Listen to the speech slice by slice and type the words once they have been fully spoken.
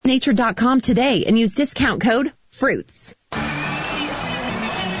FruitsNature.com today and use discount code FRUITS.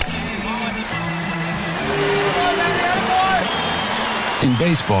 In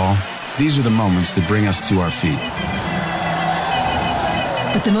baseball, these are the moments that bring us to our feet.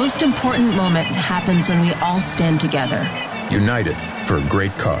 But the most important moment happens when we all stand together. United for a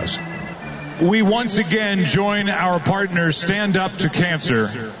great cause. We once again join our partners Stand Up to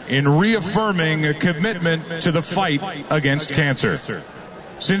Cancer in reaffirming a commitment to the fight against cancer.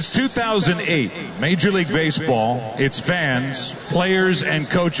 Since 2008, Major League Baseball, its fans, players, and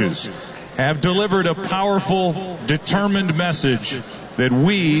coaches have delivered a powerful, determined message that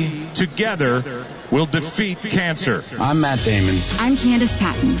we, together, will defeat cancer. I'm Matt Damon. I'm Candace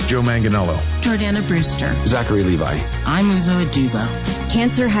Patton. Joe Manganiello. Jordana Brewster. Zachary Levi. I'm Uzo Aduba.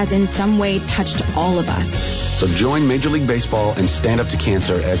 Cancer has in some way touched all of us. So join Major League Baseball and Stand Up to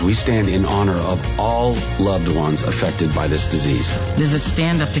Cancer as we stand in honor of all loved ones affected by this disease. Visit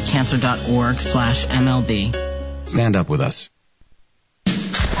standuptocancer.org/MLB. Stand up with us.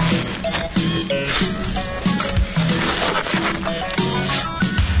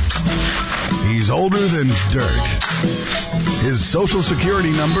 He's older than dirt. His social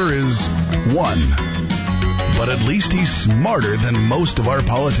security number is 1. But at least he's smarter than most of our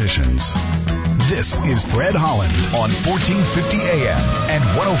politicians. This is Fred Holland on 1450 AM and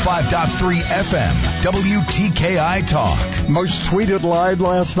 105.3 FM, WTKI Talk. Most tweeted line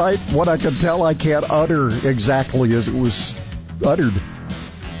last night, what I could tell I can't utter exactly as it was uttered.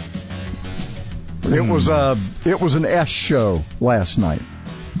 It was an S show last night.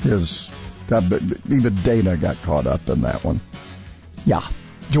 Even Dana got caught up in that one. Yeah.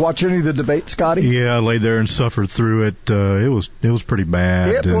 Did you watch any of the debate, Scotty? Yeah, I laid there and suffered through it. It was pretty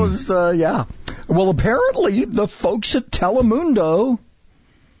bad. It was, yeah. Well, apparently the folks at Telemundo,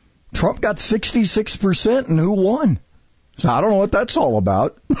 Trump got 66%, and who won? So I don't know what that's all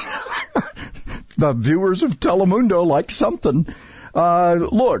about. The viewers of Telemundo like something.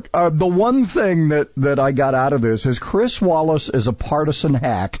 Look, the one thing that I got out of this is Chris Wallace is a partisan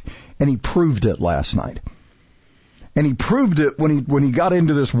hack, and he proved it last night. And he proved it when he got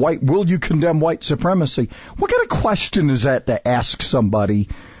into this will you condemn white supremacy? What kind of question is that to ask somebody?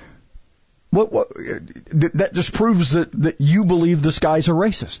 That just proves that you believe this guy's a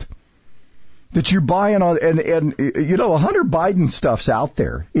racist. That you're buying on, and you know, the Hunter Biden stuff's out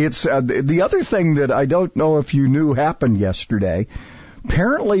there. It's the other thing that I don't know if you knew happened yesterday.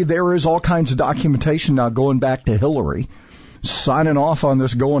 Apparently there is all kinds of documentation now going back to Hillary signing off on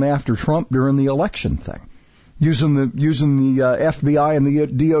this going after Trump during the election thing. Using the FBI and the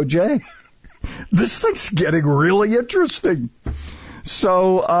DOJ. This thing's getting really interesting.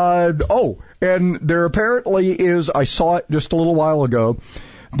 So, and there apparently is, I saw it just a little while ago,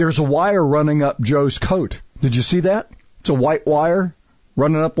 there's a wire running up Joe's coat. Did you see that? It's a white wire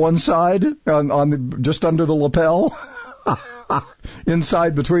running up one side just under the lapel.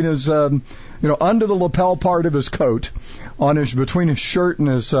 Inside between his, under the lapel part of his coat, between his shirt and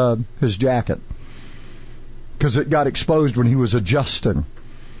his jacket. Because it got exposed when he was adjusting.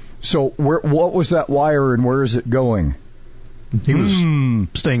 So what was that wire and where is it going? He was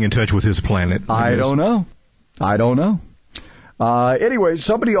staying in touch with his planet. I don't know. Anyway,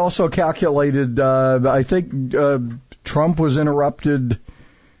 somebody also calculated, I think Trump was interrupted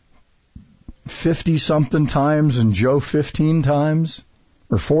 50-something times and Joe 15 times,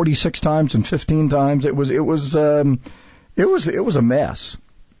 or 46 times and 15 times. It was a mess.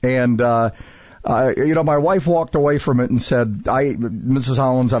 And, my wife walked away from it and said, Mrs.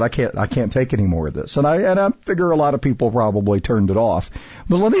 Holland said, I can't take any more of this. And I figure a lot of people probably turned it off.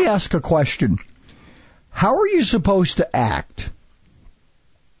 But let me ask a question. How are you supposed to act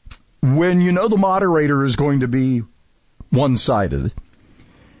when you know the moderator is going to be one-sided?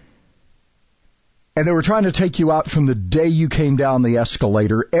 And they were trying to take you out from the day you came down the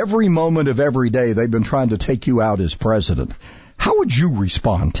escalator. Every moment of every day, they've been trying to take you out as president. How would you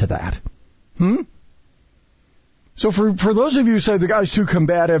respond to that? So for those of you who say the guy's too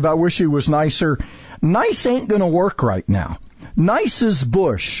combative, I wish he was nicer. Nice ain't going to work right now. Nice is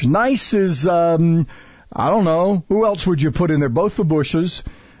Bush. Nice is, I don't know. Who else would you put in there? Both the Bushes.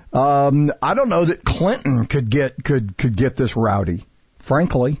 I don't know that Clinton could get this rowdy,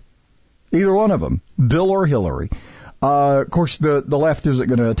 frankly. Either one of them, Bill or Hillary. Of course, the left isn't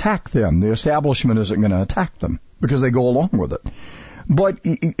going to attack them. The establishment isn't going to attack them because they go along with it. But,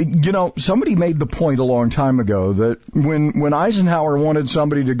 somebody made the point a long time ago that when Eisenhower wanted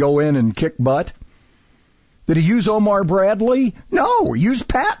somebody to go in and kick butt, did he use Omar Bradley? No, he used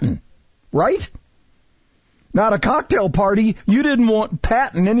Patton, right? Not a cocktail party. You didn't want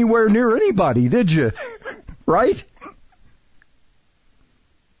Patton anywhere near anybody, did you? Right?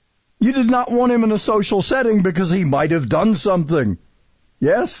 You did not want him in a social setting because he might have done something.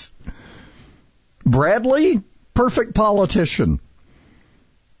 Yes? Bradley, perfect politician.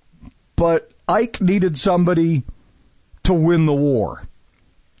 But Ike needed somebody to win the war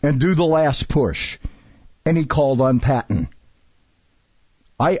and do the last push. And he called on Patton.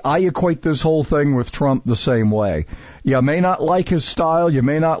 I equate this whole thing with Trump the same way. You may not like his style, you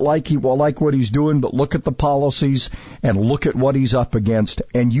may not like what he's doing, but look at the policies and look at what he's up against,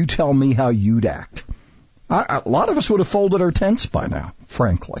 and you tell me how you'd act. A lot of us would have folded our tents by now,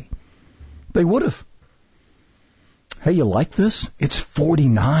 frankly. They would have. Hey, you like this? It's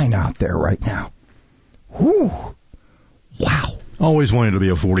 49 out there right now. Whew. Wow. Always wanted to be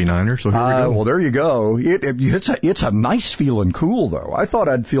a 49er, so here we go. Well, there you go. It's a nice feeling cool, though. I thought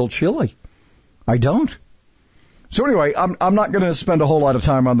I'd feel chilly. I don't. So anyway, I'm not going to spend a whole lot of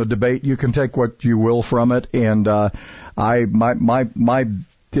time on the debate. You can take what you will from it. And there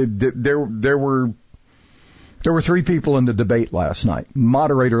were 3 people in the debate last night.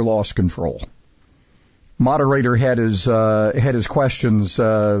 Moderator lost control. Moderator had his questions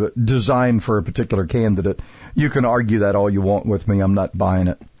designed for a particular candidate. You can argue that all you want with me. I'm not buying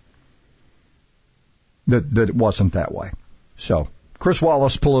it. That it wasn't that way. So, Chris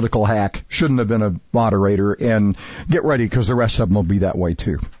Wallace, political hack, shouldn't have been a moderator. And get ready, because the rest of them will be that way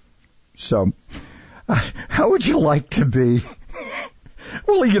too. So, how would you like to be?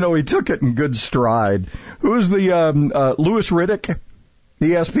 Well, he took it in good stride. Who's the Louis Riddick?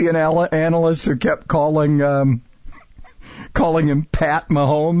 The ESPN analyst who kept calling him Pat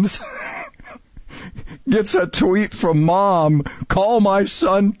Mahomes, gets a tweet from Mom, call my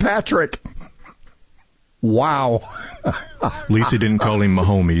son Patrick. Wow. At least he didn't call him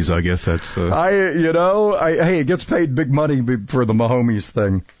Mahomes. I guess that's... Hey, he gets paid big money for the Mahomes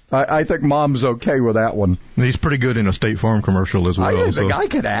thing. I think Mom's okay with that one. He's pretty good in a State Farm commercial as well. The guy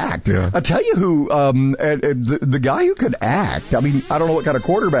could act. Yeah. I'll tell you who, the guy who could act, I mean, I don't know what kind of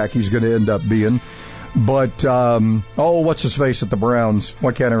quarterback he's going to end up being, but, what's his face at the Browns?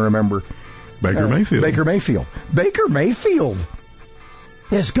 Why can't I remember? Baker Mayfield. Baker Mayfield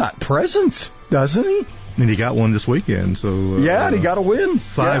has got presence, doesn't he? And he got one this weekend, so... and he got a win.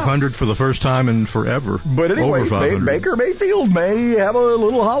 500 for the first time in forever. But anyway, Baker Mayfield may have a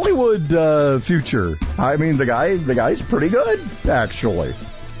little Hollywood future. I mean, the guy's pretty good, actually.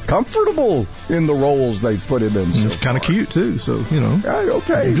 Comfortable in the roles they put him in. He's kind of cute, too, so,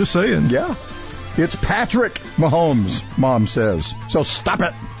 okay. I'm just saying. Yeah. It's Patrick Mahomes, Mom says. So stop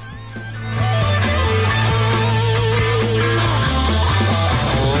it.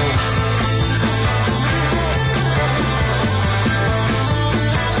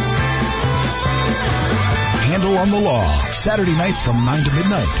 On the Law, Saturday nights from 9 to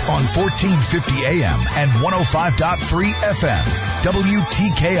midnight on 1450 AM and 105.3 FM,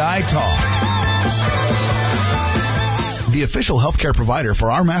 WTKI Talk. The official healthcare provider for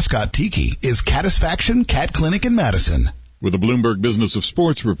our mascot Tiki is Catisfaction Cat Clinic in Madison. With the Bloomberg Business of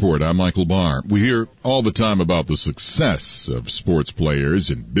Sports report, I'm Michael Barr. We hear all the time about the success of sports players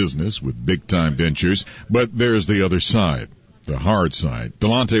in business with big-time ventures, but there's the other side. The hard side.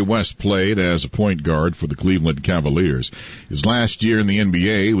 Delonte West played as a point guard for the Cleveland Cavaliers. His last year in the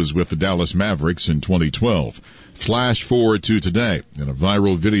NBA was with the Dallas Mavericks in 2012. Flash forward to today. In a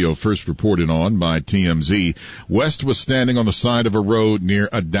viral video first reported on by TMZ, West was standing on the side of a road near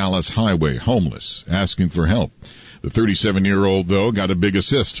a Dallas highway, homeless, asking for help. The 37-year-old, though, got a big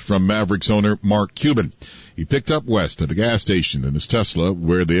assist from Mavericks owner Mark Cuban. He picked up West at a gas station in his Tesla,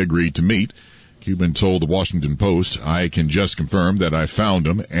 where they agreed to meet. Cuban told the Washington Post, I can just confirm that I found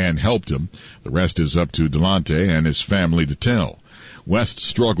him and helped him. The rest is up to Delonte and his family to tell. West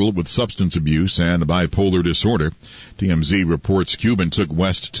struggled with substance abuse and bipolar disorder. TMZ reports Cuban took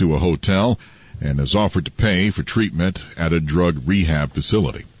West to a hotel and has offered to pay for treatment at a drug rehab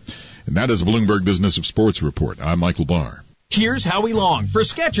facility. And that is a Bloomberg Business of Sports report. I'm Michael Barr. Here's Howie Long for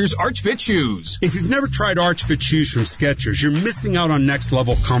Skechers Arch Fit Shoes. If you've never tried Arch Fit shoes from Skechers, you're missing out on next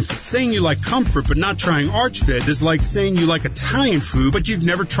level comfort. Saying you like comfort but not trying Arch Fit is like saying you like Italian food but you've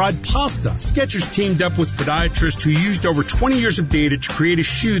never tried pasta. Skechers teamed up with podiatrists who used over 20 years of data to create a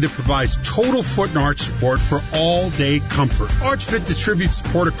shoe that provides total foot and arch support for all-day comfort. Arch Fit distributes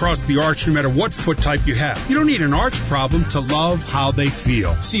support across the arch no matter what foot type you have. You don't need an arch problem to love how they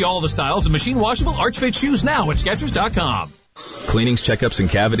feel. See all the styles of machine washable Arch Fit shoes now at Skechers.com. Cleanings, checkups, and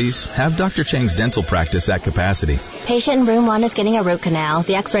cavities? Have Dr. Chang's dental practice at capacity. Patient in room 1 is getting a root canal.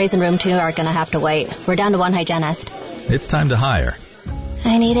 The x-rays in room 2 are going to have to wait. We're down to 1 hygienist. It's time to hire.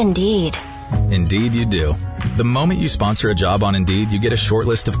 I need Indeed. Indeed you do. The moment you sponsor a job on Indeed, you get a short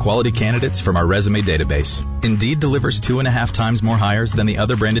list of quality candidates from our resume database. Indeed delivers 2.5 times more hires than the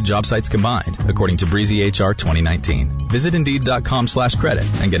other branded job sites combined, according to Breezy HR 2019. Visit Indeed.com/credit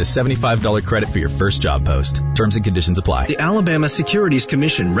and get a $75 credit for your first job post. Terms and conditions apply. The Alabama Securities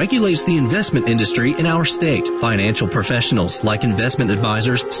Commission regulates the investment industry in our state. Financial professionals like investment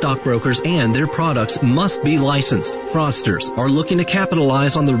advisors, stockbrokers, and their products must be licensed. Fraudsters are looking to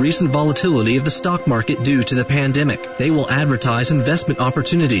capitalize on the recent volatility of the stock market due to the pandemic. They will advertise investment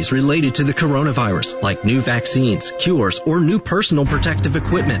opportunities related to the coronavirus, like new vaccines, cures, or new personal protective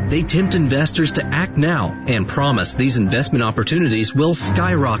equipment. They tempt investors to act now and promise these investment opportunities will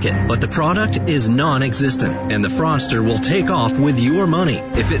skyrocket, but the product is non-existent, and the fraudster will take off with your money.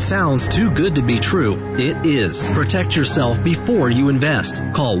 If it sounds too good to be true, it is. Protect yourself before you invest.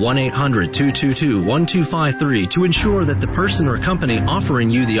 Call 1-800-222-1253 to ensure that the person or company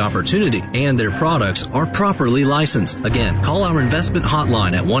offering you the opportunity and their products are properly licensed. Again, call our investment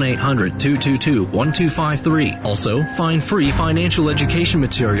hotline at 1-800-222-1253. Also, find free financial education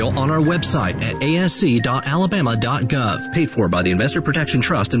material on our website at asc.alabama.gov. Paid for by the Investor Protection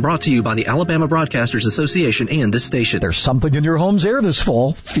Trust and brought to you by the Alabama Broadcasters Association and this station. There's something in your home's air this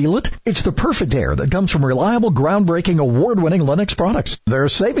fall. Feel it? It's the perfect air that comes from reliable, groundbreaking, award-winning Lennox products.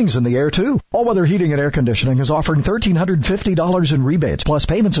 There's savings in the air, too. All-Weather Heating and Air Conditioning is offering $1,350 in rebates, plus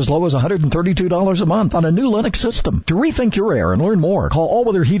payments as low as $132 a month on a new Lennox system. To rethink your air and learn more, call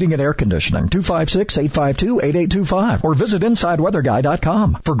All-Weather Heating and Air Conditioning, 256-852-8825, or visit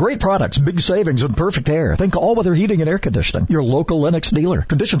InsideWeatherGuy.com. For great products, big savings, and perfect air, think All-Weather Heating and Air Conditioning, your local Lennox dealer.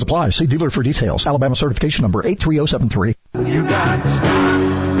 Conditions apply. See dealer for details. Alabama certification number 83073. You got to stop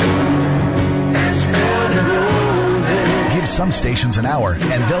and smell the roses. Give some stations an hour,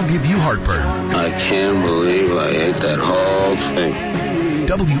 and they'll give you heartburn. I can't believe I ate that whole thing.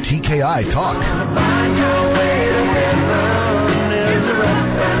 WTKI Talk. Find your way to heaven. There's a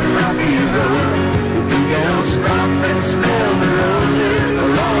rough and rocky road. If you don't stop and smell the roses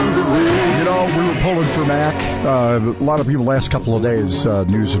along the way. You know, we were pulling for Mac. A lot of people last couple of days,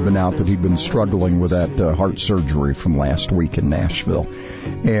 news had been out that he'd been struggling with that heart surgery from last week in Nashville.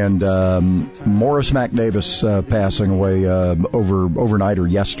 And Morris Mac Davis passing away overnight or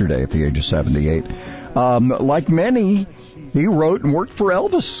yesterday at the age of 78. Like many, he wrote and worked for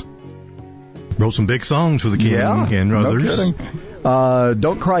Elvis. Wrote some big songs for the King and others. No kidding.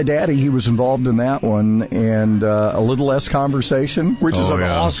 Don't Cry Daddy, he was involved in that one, and A Little Less Conversation, which is an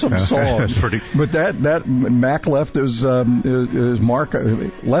awesome song. That's pretty. But that Mac left his mark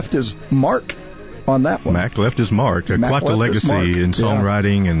on that one. Mac left his mark. Quite the legacy in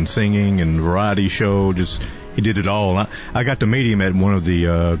songwriting and singing and variety show. He did it all. I got to meet him at one of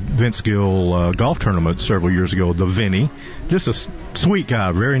the Vince Gill golf tournaments several years ago, the Vinny. Just a sweet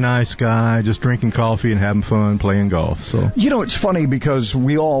guy, very nice guy, just drinking coffee and having fun playing golf. So it's funny because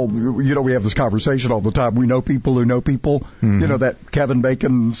we all, we have this conversation all the time. We know people who know people. Mm-hmm. That Kevin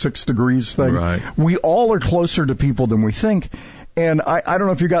Bacon 6 Degrees thing. Right. We all are closer to people than we think. And I don't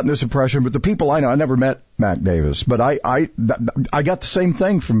know if you've gotten this impression, but the people I know, I never met Mac Davis, but I got the same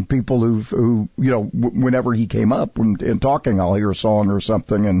thing from people who whenever he came up in talking, I'll hear a song or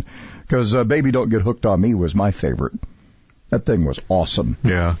something, and because Baby Don't Get Hooked on Me was my favorite. That thing was awesome.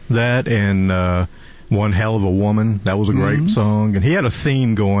 Yeah, that and One Hell of a Woman. That was a great song, and he had a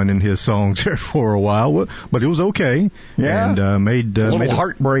theme going in his songs there for a while, but it was okay. Yeah, and made a little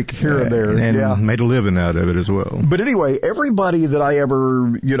heartbreak here and there, and made a living out of it as well. But anyway, everybody that I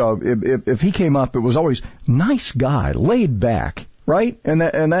ever, if he came up, it was always nice guy, laid back, right? And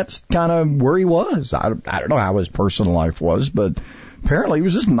that's kind of where he was. I don't know how his personal life was, but apparently he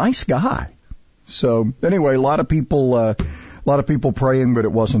was just a nice guy. So anyway, a lot of people praying, but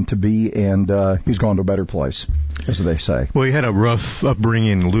it wasn't to be, and he's gone to a better place, as they say. Well, he had a rough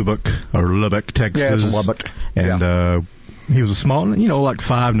upbringing in Lubbock, Texas. Yeah, it's Lubbock. And he was a small, like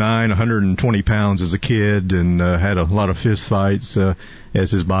 5'9", 120 pounds as a kid, and had a lot of fist fights,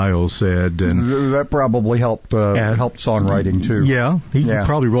 as his bio said. And that probably helped songwriting, too. Yeah, he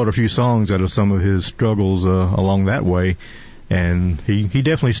probably wrote a few songs out of some of his struggles along that way. And he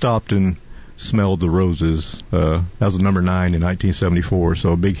definitely stopped and smelled the roses. That was number 9 in 1974,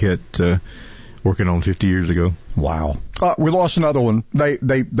 so a big hit working on 50 years ago. Wow. We lost another one. They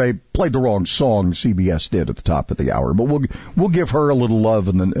played the wrong song, CBS did, at the top of the hour, but we'll give her a little love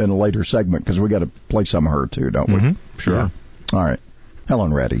in a later segment, because we got to play some of her too, don't we? Mm-hmm. Sure. Yeah. All right.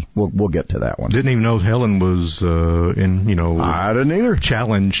 Helen Reddy. We'll get to that one. Didn't even know Helen was I didn't either.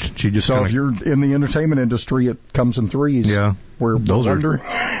 Challenged. She just if you're in the entertainment industry, it comes in threes. Yeah. Those are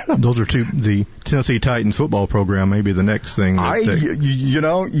the Tennessee Titans football program. Maybe the next thing.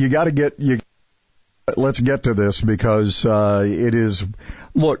 You got to get Let's get to this because it is.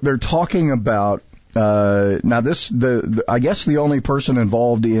 Look, they're talking about now. I guess the only person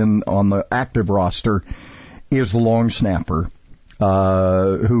involved on the active roster is the long snapper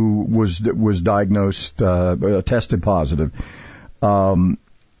who was diagnosed, tested positive.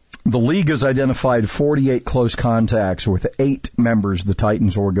 The league has identified 48 close contacts with 8 members of the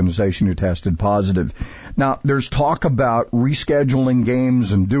Titans organization who tested positive. Now, there's talk about rescheduling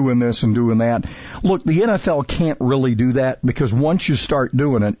games and doing this and doing that. Look, the NFL can't really do that because once you start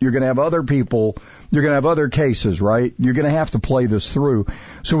doing it, you're going to have other people, you're going to have other cases, right? You're going to have to play this through.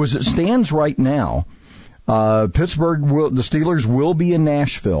 So as it stands right now, the Steelers will be in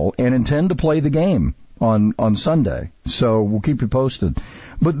Nashville and intend to play the game on Sunday. So we'll keep you posted.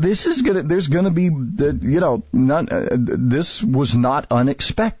 But this is there's gonna be, this was not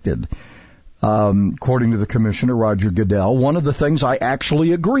unexpected. According to the commissioner, Roger Goodell, one of the things I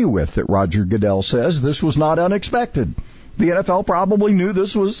actually agree with that Roger Goodell says, this was not unexpected. The NFL probably knew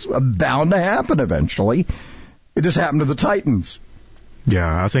this was bound to happen eventually. It just happened to the Titans.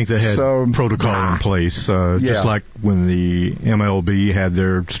 Yeah, I think they had protocol in place. Just like when the MLB had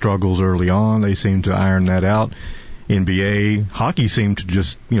their struggles early on, they seemed to iron that out. NBA, hockey seemed to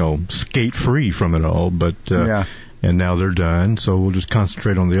just, skate free from it all, but and now they're done, so we'll just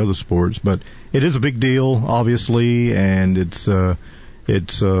concentrate on the other sports. But it is a big deal, obviously, and it's the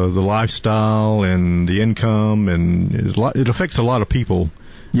lifestyle and the income, and it affects a lot of people.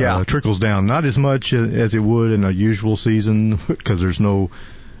 Yeah, trickles down, not as much as it would in a usual season because there's no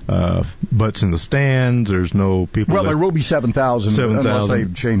butts in the stands. There's no people. Well, there will be 7,000 unless they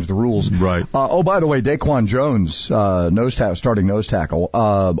change the rules. Right. By the way, Daquan Jones, starting nose tackle,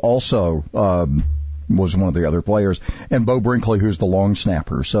 also was one of the other players, and Bo Brinkley, who's the long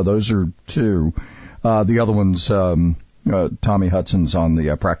snapper. So those are 2. The other one's Tommy Hudson's on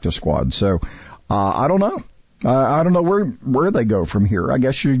the practice squad. So I don't know. I don't know where they go from here. I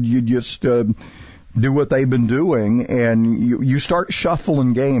guess you just do what they've been doing, and you start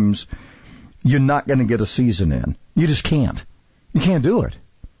shuffling games. You're not going to get a season in. You just can't. You can't do it.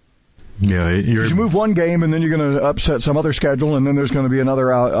 Yeah, you move one game, and then you're going to upset some other schedule, and then there's going to be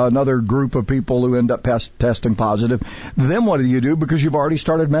another group of people who end up testing positive. Then what do you do? Because you've already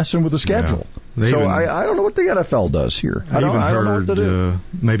started messing with the schedule. Yeah. I don't know what the NFL does here. I don't know what to do.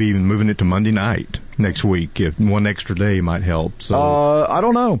 Maybe even moving it to Monday night next week, if one extra day might help. So I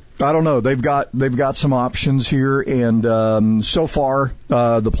don't know. They've got some options here, and so far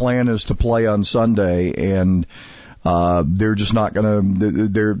the plan is to play on Sunday, and they're just not going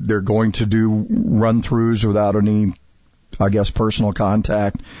to. They're going to do run-throughs without any, I guess, personal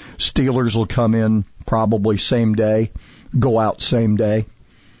contact. Steelers will come in probably same day, go out same day.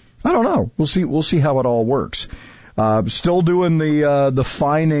 I don't know. We'll see how it all works. Still doing the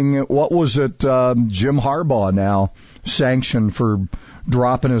fining. What was it? Jim Harbaugh now sanctioned for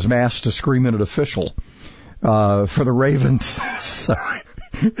dropping his mask to scream at an official for the Ravens. So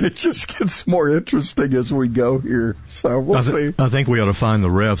it just gets more interesting as we go here. So we'll see. I think we ought to find the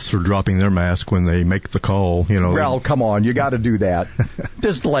refs for dropping their mask when they make the call. Well, come on, you got to do that.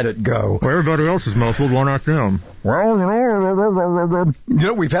 Just let it go. Well, everybody else is muffled. Why not them? Well,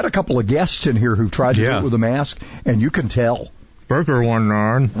 we've had a couple of guests in here who've tried to do it with a mask, and you can tell. Breaker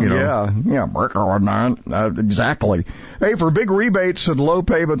 19, Yeah, Breaker 19, exactly. Hey, for big rebates and low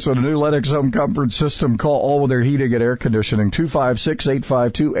payments on a new Lennox home comfort system, call All Weather Heating and Air Conditioning,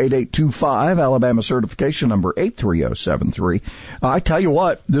 256-852-8825, Alabama certification number 83073. I tell you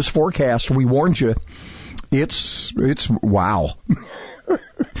what, this forecast, we warned you, it's wow.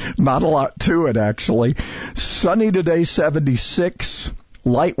 Not a lot to it, actually. Sunny today, 76,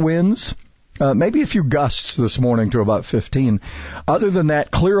 light winds. Maybe a few gusts this morning to about 15. Other than that,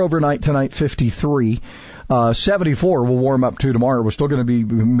 clear overnight tonight, 53. 74 will warm up to tomorrow. We're still going to be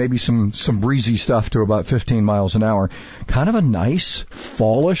maybe some breezy stuff to about 15 miles an hour. Kind of a nice,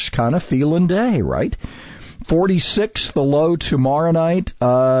 fallish kind of feeling day, right? 46 the low tomorrow night,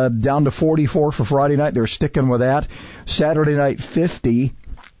 down to 44 for Friday night. They're sticking with that. Saturday night, 50.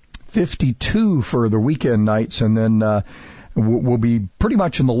 52 for the weekend nights, and then we'll be pretty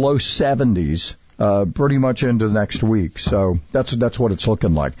much in the low 70s, pretty much into next week. So that's what it's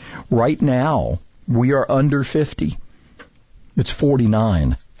looking like. Right now, we are under 50. It's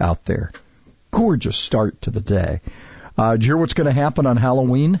 49 out there. Gorgeous start to the day. Do you hear what's going to happen on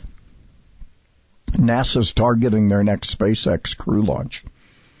Halloween? NASA's targeting their next SpaceX crew launch.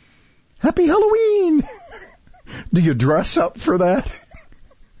 Happy Halloween! Do you dress up for that?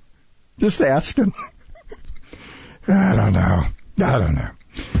 Just asking. I don't know.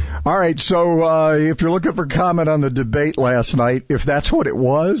 All right, so if you're looking for comment on the debate last night, if that's what it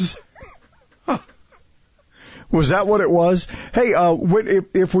was, Was that what it was? Hey,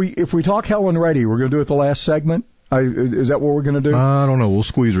 if we talk Helen Reddy, we're going to do it the last segment. Is that what we're going to do? I don't know. We'll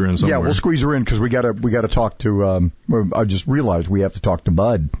squeeze her in somewhere. Yeah, we'll squeeze her in because we got to talk to. I just realized we have to talk to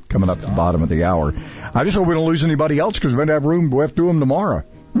Bud coming up at the bottom of the hour. I just hope we don't lose anybody else because we don't have room. We have to do them tomorrow.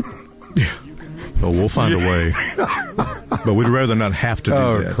 Yeah. So we'll find a way. But we'd rather not have to do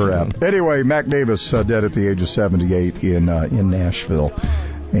that. Oh, crap. Anyway, Mac Davis dead at the age of 78 in Nashville.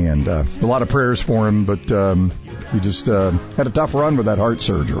 And a lot of prayers for him, but he just had a tough run with that heart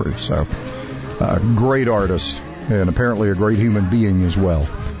surgery. So, great artist, and apparently a great human being as well.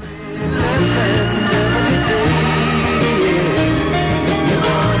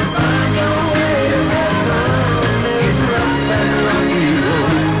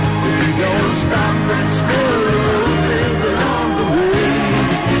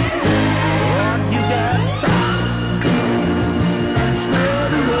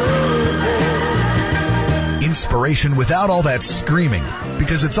 Inspiration without all that screaming,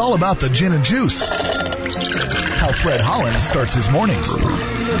 because it's all about the gin and juice. How Fred Holland starts his mornings.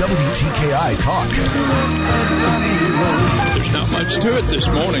 WTKI Talk. There's not much to it this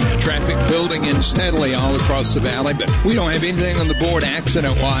morning. Traffic building in steadily all across the valley, but we don't have anything on the board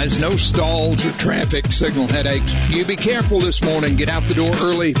accident-wise. No stalls or traffic signal headaches. You be careful this morning. Get out the door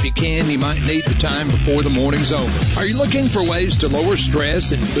early if you can. You might need the time before the morning's over. Are you looking for ways to lower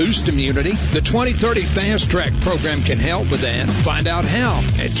stress and boost immunity? The 2030 Fast Track program can help with that. Find out how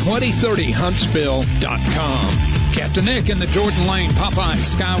at 2030huntsville.com. Captain Nick in the Jordan Lane Popeye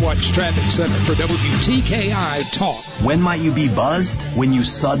Skywatch Traffic Center for WTKI Talk. When might you be buzzed? When you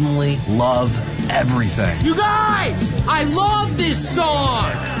suddenly love everything. You guys, I love this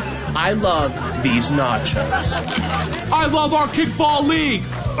song. I love these nachos. I love our kickball league.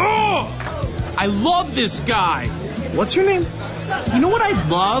 Oh, I love this guy. What's your name? You know what I'd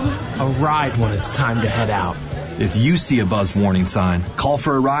love? A ride when it's time to head out. If you see a buzzed warning sign, call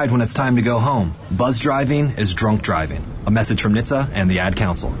for a ride when it's time to go home. Buzz driving is drunk driving. A message from NHTSA and the Ad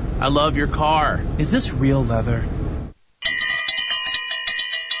Council. I love your car. Is this real leather?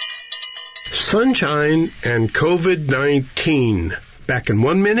 Sunshine and COVID-19. Back in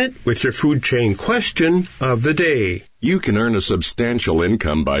 1 minute with your food chain question of the day. You can earn a substantial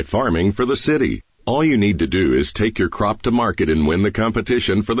income by farming for the city. All you need to do is take your crop to market and win the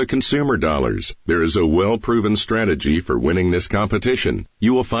competition for the consumer dollars. There is a well-proven strategy for winning this competition.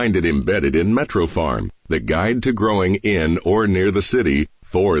 You will find it embedded in Metro Farm, the guide to growing in or near the city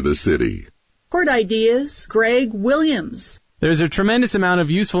for the city. Port Ideas, Greg Williams. There's a tremendous amount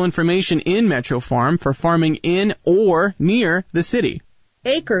of useful information in Metro Farm for farming in or near the city.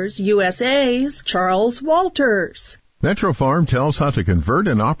 Acres USA's Charles Walters. Metro Farm tells how to convert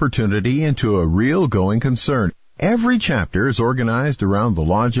an opportunity into a real going concern. Every chapter is organized around the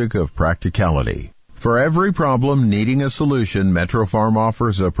logic of practicality. For every problem needing a solution, Metro Farm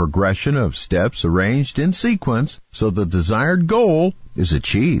offers a progression of steps arranged in sequence so the desired goal is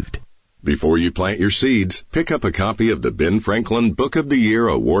achieved. Before you plant your seeds, pick up a copy of the Ben Franklin Book of the Year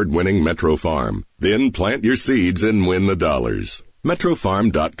award-winning Metro Farm. Then plant your seeds and win the dollars.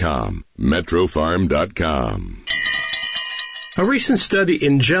 MetroFarm.com. MetroFarm.com. A recent study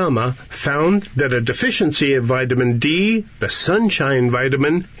in JAMA found that a deficiency of vitamin D, the sunshine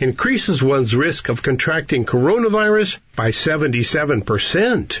vitamin, increases one's risk of contracting coronavirus by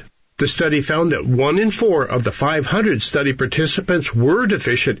 77%. The study found that 1 in 4 of the 500 study participants were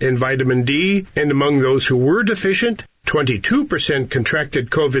deficient in vitamin D, and among those who were deficient, 22% contracted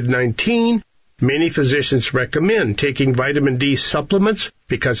COVID-19. Many physicians recommend taking vitamin D supplements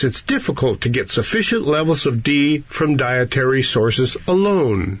because it's difficult to get sufficient levels of D from dietary sources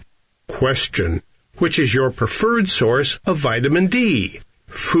alone. Question: which is your preferred source of vitamin D?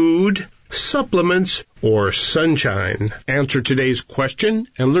 Food, supplements, or sunshine? Answer today's question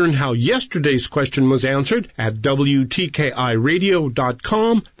and learn how yesterday's question was answered at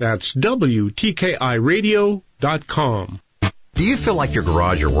WTKIRadio.com. That's WTKIRadio.com. Do you feel like your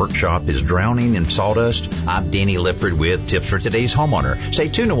garage or workshop is drowning in sawdust? I'm Danny Lipford with Tips for Today's Homeowner. Stay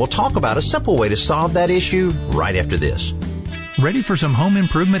tuned and we'll talk about a simple way to solve that issue right after this. Ready for some home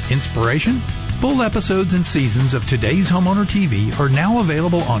improvement inspiration? Full episodes and seasons of Today's Homeowner TV are now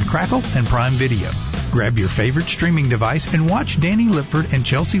available on Crackle and Prime Video. Grab your favorite streaming device and watch Danny Lipford and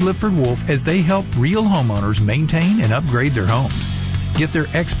Chelsea Lipford Wolf as they help real homeowners maintain and upgrade their homes. Get their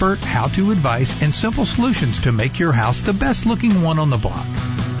expert how-to advice and simple solutions to make your house the best-looking one on the block.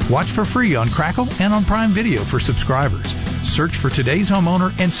 Watch for free on Crackle and on Prime Video for subscribers. Search for Today's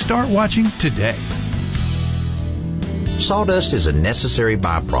Homeowner and start watching today. Sawdust is a necessary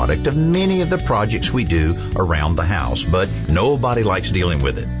byproduct of many of the projects we do around the house, but nobody likes dealing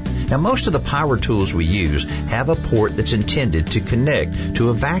with it. Now, most of the power tools we use have a port that's intended to connect to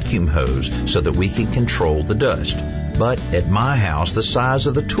a vacuum hose so that we can control the dust. But at my house, the size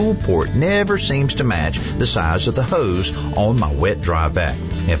of the tool port never seems to match the size of the hose on my wet-dry vac.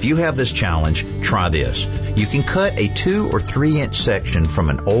 Now, if you have this challenge, try this. You can cut a 2 or 3 inch section from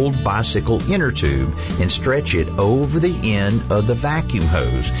an old bicycle inner tube and stretch it over the end of the vacuum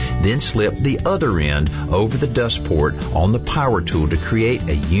hose, then slip the other end over the dust port on the power tool to create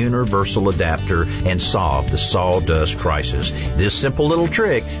a universal adapter and solve the sawdust crisis. This simple little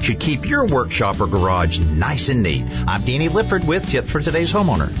trick should keep your workshop or garage nice and neat. I'm Danny Lifford with Tips for Today's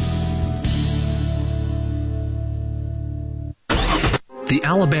Homeowner. The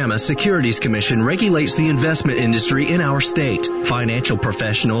Alabama Securities Commission regulates the investment industry in our state. Financial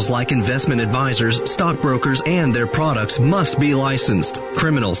professionals like investment advisors, stockbrokers, and their products must be licensed.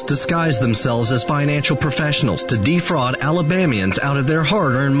 Criminals disguise themselves as financial professionals to defraud Alabamians out of their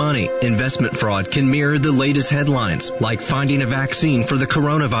hard-earned money. Investment fraud can mirror the latest headlines, like finding a vaccine for the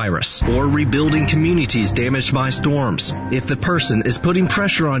coronavirus or rebuilding communities damaged by storms. If the person is putting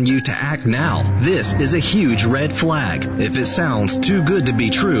pressure on you to act now, this is a huge red flag. If it sounds too good to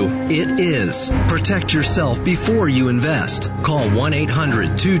be true, it is. Protect yourself before you invest. Call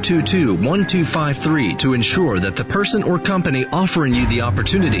 1-800-222-1253 to ensure that the person or company offering you the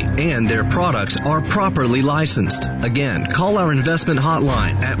opportunity and their products are properly licensed. Again, call our investment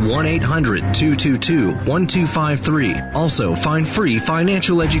hotline at 1-800-222-1253. Also, find free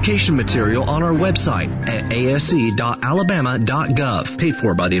financial education material on our website at asc.alabama.gov. Paid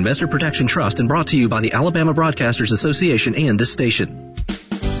for by the Investor Protection Trust and brought to you by the Alabama Broadcasters Association and this station.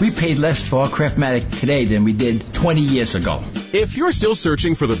 We paid less for our Craftmatic today than we did 20 years ago. If you're still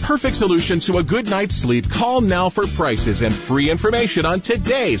searching for the perfect solution to a good night's sleep, call now for prices and free information on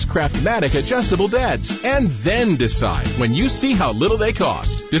today's Craftmatic adjustable beds. And then decide when you see how little they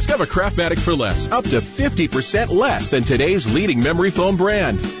cost. Discover Craftmatic for less, up to 50% less than today's leading memory foam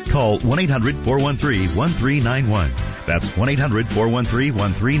brand. Call 1-800-413-1391. That's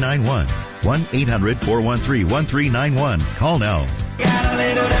 1-800-413-1391. 1-800-413-1391. Call now. Got a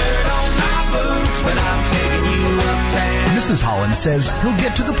little dirt on my boots, but I'm taking you uptown. Mrs. Holland says he'll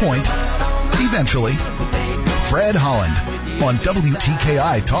get to the point eventually. Fred Holland on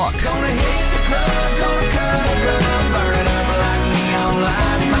WTKI Talk. Gonna hit the club, gonna cut it, rub, burn it up like neon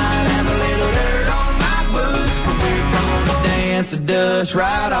lights. Might have a little dirt on my boots, but we're gonna dance the dust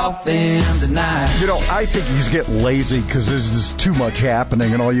right off them tonight. You know, I think he's getting lazy because there's just too much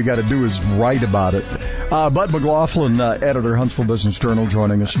happening, and all you got to do is write about it. Bud McLaughlin, editor, Huntsville Business Journal,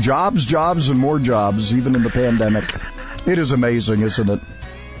 joining us. Jobs, jobs, and more jobs, even in the pandemic. It is amazing, isn't it?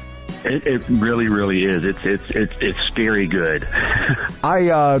 It really, really is. It's scary good.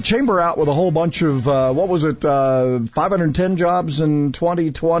 I chamber out with a whole bunch of 510 jobs in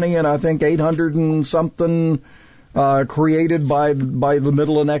 2020, and I think 800 and something created by the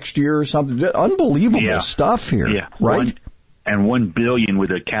middle of next year or something. Unbelievable stuff here, right? And $1 billion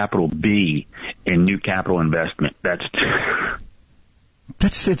with a capital B in new capital investment.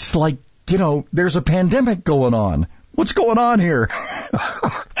 It's like, you know, there's a pandemic going on. What's going on here?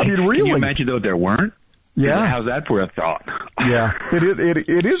 I mean, really? Can you imagine though there weren't? Yeah. How's that for a thought? Yeah,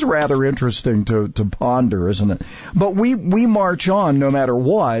 it is rather interesting to ponder, isn't it? But we march on no matter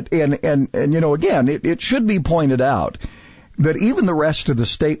what, and you know, again, it should be pointed out that even the rest of the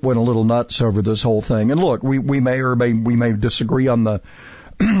state went a little nuts over this whole thing. And look, we may disagree on the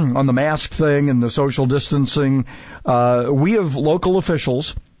on the mask thing and the social distancing. We have local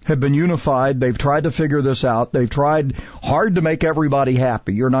officials have been unified. They've tried to figure this out. They've tried hard to make everybody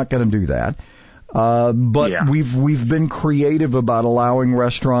happy. You're not going to do that. But we've been creative about allowing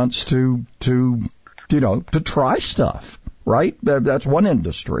restaurants to try stuff, right? That's one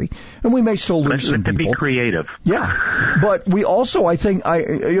industry. And we may still lose some people. Be creative. Yeah. But we also, I think,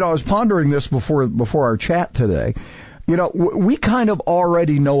 I was pondering this before our chat today. You know, we kind of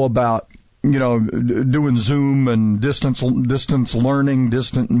already know about, you know, doing Zoom and distance learning,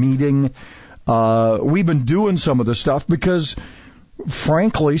 distant meeting. We've been doing some of this stuff because,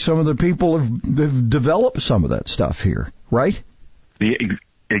 frankly, some of the people have developed some of that stuff here, right? Yeah,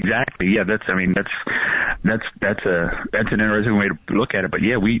 exactly. Yeah, that's an interesting way to look at it. But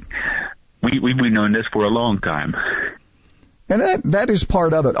yeah, we've been knowing this for a long time. And that is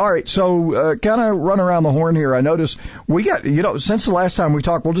part of it. All right, so kind of run around the horn here. I noticed we got, you know, since the last time we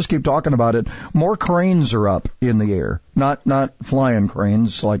talked, we'll just keep talking about it. More cranes are up in the air, not flying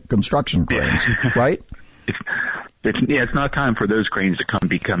cranes like construction cranes, right? It's not time for those cranes to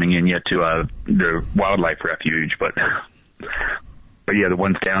be coming in yet to the wildlife refuge, but yeah, the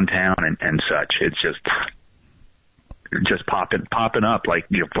ones downtown and such. It's just just popping up like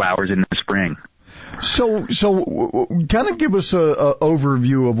flowers in the spring. So kind of give us a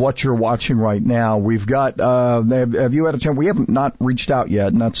overview of what you're watching right now. We've got, have you had a chance? We haven't not reached out yet,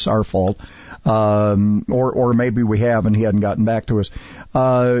 and that's our fault. Or maybe we have and he hadn't gotten back to us.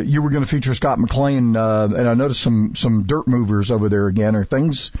 You were going to feature Scott McLean, and I noticed some dirt movers over there again. Are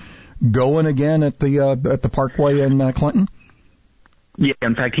things going again at the Parkway in Clinton? Yeah,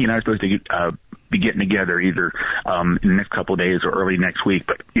 in fact, he and I are supposed to be getting together either in the next couple of days or early next week.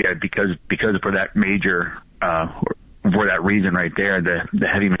 But yeah, because for that major for that reason right there, the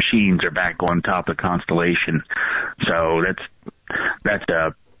heavy machines are back on top of Constellation. So that's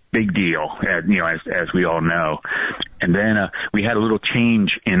a big deal, as we all know. And then we had a little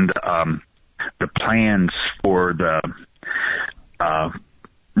change in the plans for the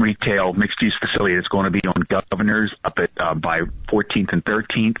retail mixed-use facility that's going to be on Governors up at by 14th and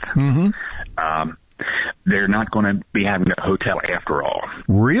 13th. Mm-hmm. They're not going to be having a hotel after all.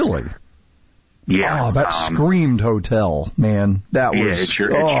 Really? Yeah. Oh, that screamed hotel, man. That was. Yeah, it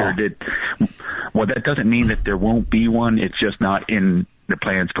sure did. Well, that doesn't mean that there won't be one. It's just not in the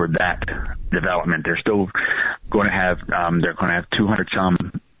plans for that development. They're still going to have. They're going to have 200 some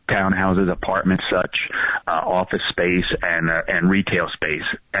townhouses, apartments, such office space and retail space,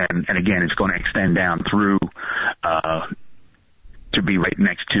 and again, it's going to extend down through to be right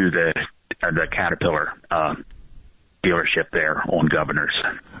next to the Caterpillar dealership there on Governors.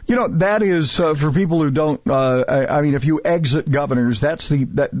 That is for people who don't. I mean, if you exit Governors,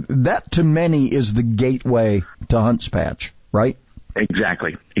 that to many is the gateway to Hunts Patch, right?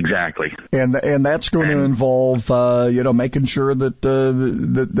 Exactly. And that's going to involve, making sure that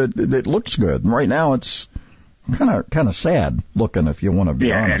it looks good. And right now, it's kind of sad looking, if you want to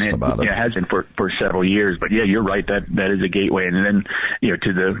be honest about it. Yeah, it has been for several years. But yeah, you're right. That is a gateway, and then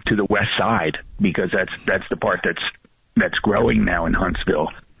to the west side, because that's the part that's growing now in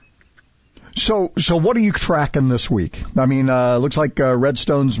Huntsville. So what are you tracking this week? I mean, looks like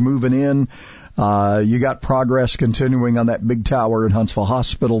Redstone's moving in. You got progress continuing on that big tower in Huntsville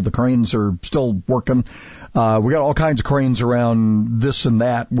Hospital. The cranes are still working. We got all kinds of cranes around this and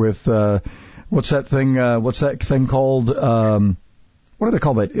that with, what's that thing called? What do they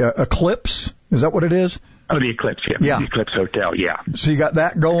call that? Eclipse? Is that what it is? Oh, the Eclipse, yeah. The Eclipse Hotel, yeah. So you got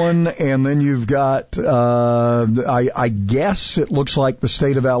that going, and then you've got, I guess it looks like the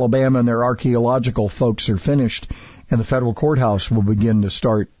state of Alabama and their archaeological folks are finished, and the federal courthouse will begin to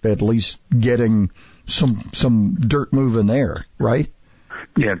start at least getting some dirt moving there, right?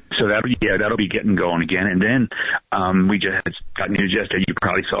 Yeah, so that'll be getting going again. And then we just got news yesterday, you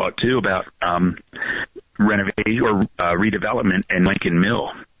probably saw it too, about renovation or redevelopment in Lincoln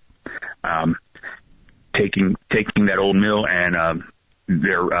Mill. Taking that old mill and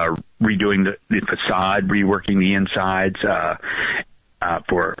they're redoing the facade, reworking the insides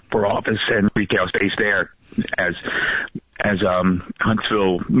for office and retail space there. As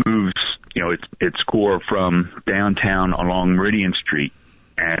Huntsville moves, its core from downtown along Meridian Street,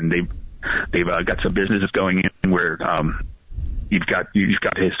 and they've got some businesses going in where you've got the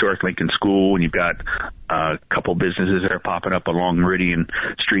historic Lincoln School, and you've got a couple businesses that are popping up along Meridian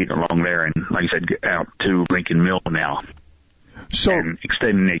Street along there, and like I said, out to Lincoln Mill now. So, and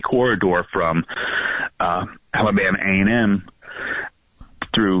extending a corridor from Alabama A&M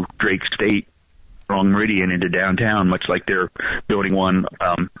through Drake State along Meridian into downtown, much like they're building one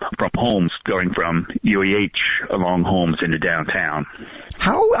from Holmes, going from UAH along Holmes into downtown.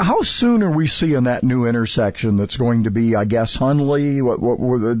 How soon are we seeing that new intersection that's going to be, I guess, Hunley,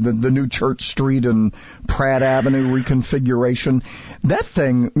 the new Church Street and Pratt Avenue reconfiguration? That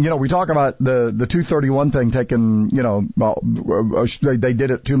thing, we talk about the 231 thing taking, they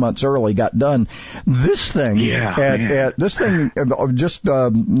did it 2 months early, got done. This thing, this thing just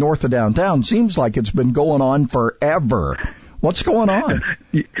north of downtown seems like it's been going on forever. What's going on?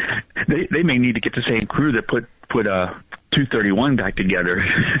 They may need to get the same crew that put 231 back together.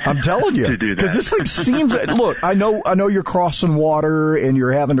 I'm telling you, because this thing seems. Look, I know you're crossing water and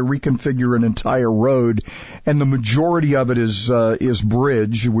you're having to reconfigure an entire road, and the majority of it is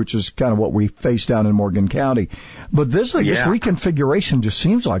bridge, which is kind of what we face down in Morgan County. But this reconfiguration just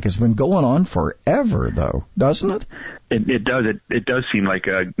seems like it's been going on forever, though, doesn't it? It does. It does seem like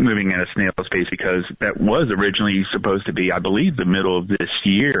moving at a snail's pace, because that was originally supposed to be, I believe, the middle of this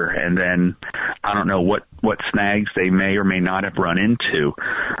year, and then I don't know what snags they may or may not have run into,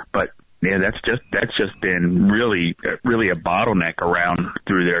 but yeah, that's just been really a bottleneck around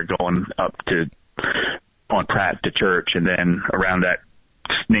through there, going up on Pratt to Church, and then around that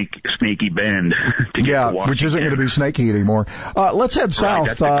snaky bend to get to Washington. Which isn't going to be snaky anymore. Let's head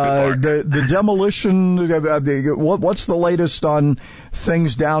south. The demolition, what's the latest on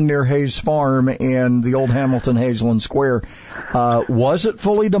things down near Hayes Farm and the old Hamilton Hazeland Square? Was it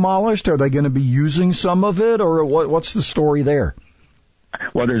fully demolished? Are they going to be using some of it, or what's the story there?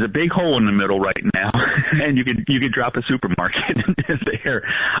 Well, there's a big hole in the middle right now, and you could drop a supermarket there.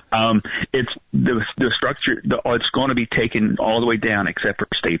 It's the structure. It's going to be taken all the way down except for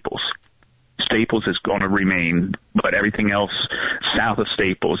Staples. Staples is going to remain, but everything else south of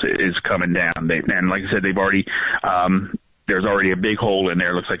Staples is coming down. And like I said, they've already. There's already a big hole in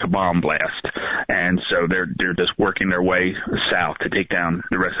there. Looks like a bomb blast, and so they're just working their way south to take down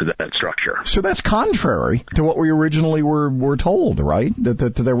the rest of that structure. So that's contrary to what we originally were told, right?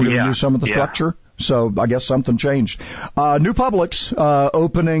 That they were going to use some of the structure. So I guess something changed. New Publix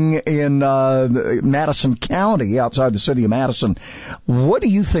opening in Madison County, outside the city of Madison. What do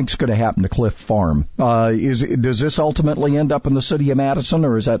you think's going to happen to Cliff Farm? Does this ultimately end up in the city of Madison,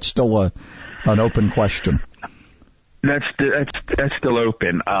 or is that still an open question? That's still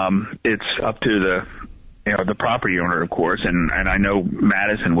open. It's up to the property owner, of course, and I know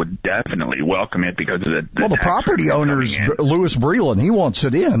Madison would definitely welcome it because of the property owner's Louis Breland. He wants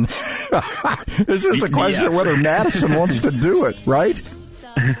it in. This is the question of whether Madison wants to do it, right?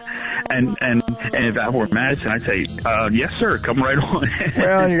 And if I were Madison, I'd say, yes, sir, come right on.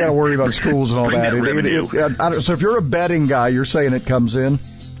 Well, you got to worry about schools and all that. So if you're a betting guy, you're saying it comes in?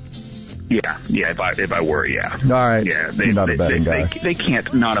 Yeah. If I were, yeah. All right. Yeah, you're not a betting guy. They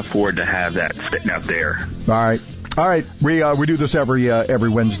can't not afford to have that sitting out there. All right. We do this every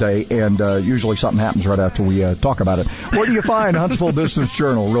Wednesday, and usually something happens right after we talk about it. Where do you find Huntsville Business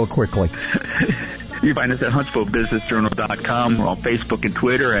Journal, real quickly? You find us at HuntsvilleBusinessJournal.com. We're on Facebook and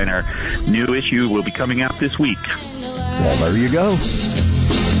Twitter, and our new issue will be coming out this week. Well, there you go.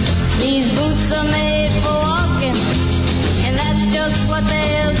 These boots are made for walking, and that's just what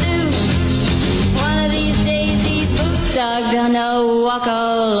they'll do. One of these days, these boots are gonna walk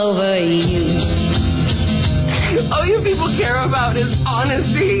all over you. All you people care about is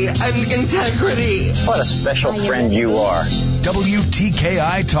honesty and integrity. What a special friend you are.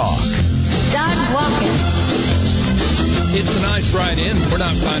 WTKI Talk. Start walking. It's a nice ride in. We're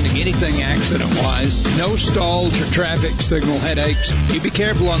not finding anything accident-wise. No stalls or traffic signal headaches. You be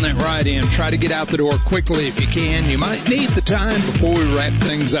careful on that ride in. Try to get out the door quickly if you can. You might need the time before we wrap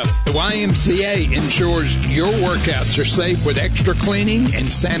things up. The YMCA ensures your workouts are safe with extra cleaning and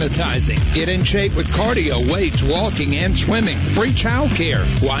sanitizing. Get in shape with cardio, weights, walking, and swimming. Free childcare.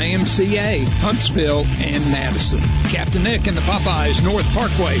 YMCA, Huntsville, and Madison. Captain Nick and the Popeyes North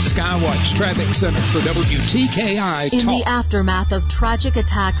Parkway Skywatch Traffic Center for WTKI Talk. In the aftermath of tragic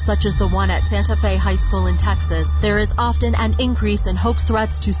attacks such as the one at Santa Fe High School in Texas, there is often an increase in hoax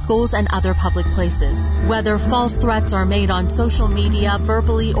threats to schools and other public places. Whether false threats are made on social media,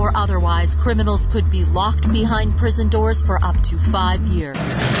 verbally or otherwise, criminals could be locked behind prison doors for up to 5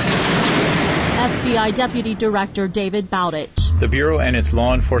 years. FBI Deputy Director David Bowditch. The Bureau and its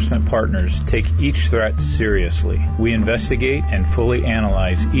law enforcement partners take each threat seriously. We investigate and fully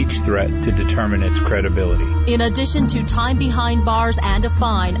analyze each threat to determine its credibility. In addition to time behind bars and a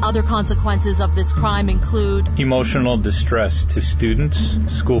fine, other consequences of this crime include emotional distress to students,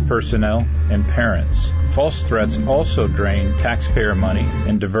 school personnel, and parents. False threats also drain taxpayer money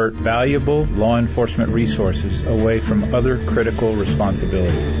and divert valuable law enforcement resources away from other critical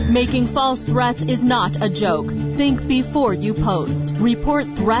responsibilities. Making false threats is not a joke. Think before you post. Report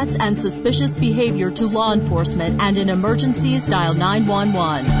threats and suspicious behavior to law enforcement, and in emergencies, dial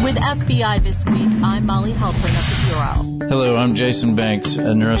 911. With FBI This Week, I'm Molly Halpern of the Bureau. Hello, I'm Jason Banks, a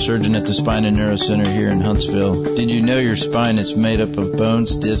neurosurgeon at the Spine and Neuro Center here in Huntsville. Did you know your spine is made up of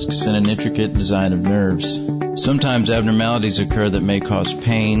bones, discs, and an intricate design of nerves? Sometimes abnormalities occur that may cause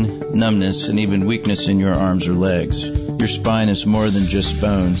pain, numbness, and even weakness in your arms or legs. Your spine is more than just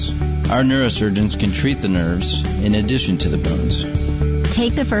bones. Our neurosurgeons can treat the nerves in addition to the bones.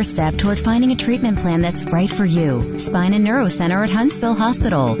 Take the first step toward finding a treatment plan that's right for you. Spine and Neuro Center at Huntsville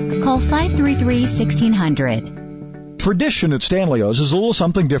Hospital. Call 533-1600. Tradition at Stanley's is a little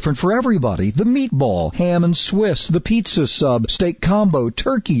something different for everybody. The meatball, ham and Swiss, the pizza sub, steak combo,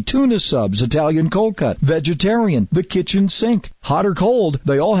 turkey, tuna subs, Italian cold cut, vegetarian, the kitchen sink. Hot or cold,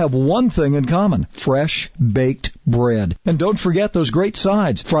 they all have one thing in common: fresh baked bread. And don't forget those great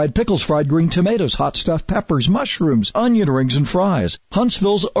sides: fried pickles, fried green tomatoes, hot stuffed peppers, mushrooms, onion rings, and fries.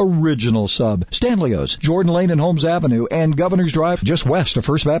 Huntsville's original sub: Stanley's, Jordan Lane and Holmes Avenue, and Governor's Drive just west of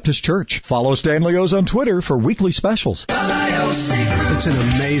First Baptist Church. Follow Stanley's on Twitter for weekly specials. It's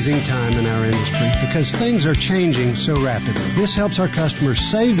an amazing time in our industry because things are changing so rapidly. This helps our customers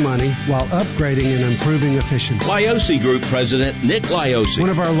save money while upgrading and improving efficiency. Liosi Group President Nick Liosi. One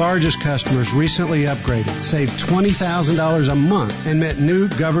of our largest customers recently upgraded, saved $20,000 a month, and met new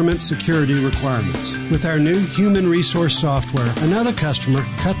government security requirements. With our new human resource software, another customer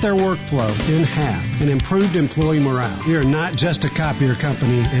cut their workflow in half and improved employee morale. We are not just a copier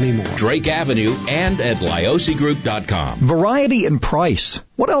company anymore. Drake Avenue and at LiosiGroup.com. Variety and price.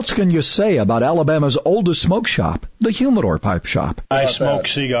 What else can you say about Alabama's oldest smoke shop, the Humidor Pipe Shop? I smoke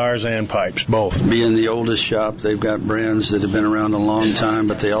cigars and pipes, both. Being the oldest shop, they've got brands that have been around a long time,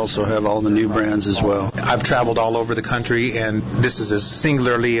 but they also have all the new brands as well. I've traveled all over the country, and this is as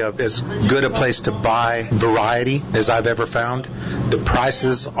singularly as good a place to buy variety as I've ever found. The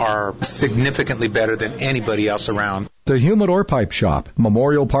prices are significantly better than anybody else around. The Humidor Pipe Shop,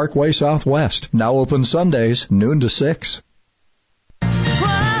 Memorial Parkway Southwest. Now open Sundays, noon to 6.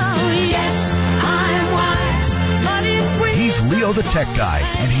 He's Leo the Tech Guy,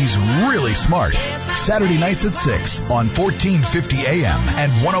 and he's really smart. Saturday nights at 6 on 1450 AM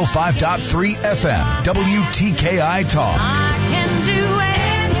and 105.3 FM, WTKI Talk. I can do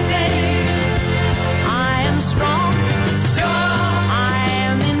anything. I am strong. I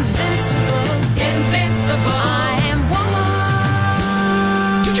am invincible. I am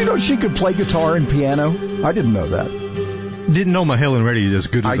woman. Did you know she could play guitar and piano? I didn't know that. Didn't know my Helen Reddy as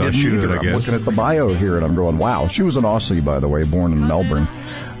good as I should, I guess. I'm looking at the bio here, and I'm going, wow. She was an Aussie, by the way, born in Melbourne.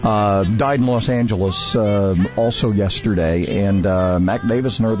 Died in Los Angeles also yesterday, and Mac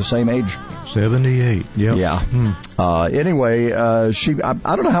Davis and her are the same age. 78, yep. Yeah. Anyway, I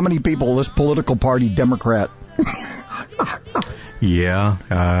don't know how many people this political party, Democrat... Yeah,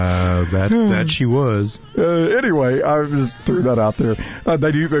 that she was. Anyway, I just threw that out there.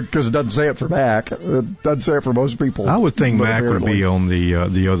 Because it doesn't say it for Mac. It doesn't say it for most people. I would think Mac would be on the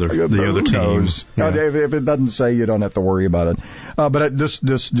other teams. Yeah. If it doesn't say, you don't have to worry about it. But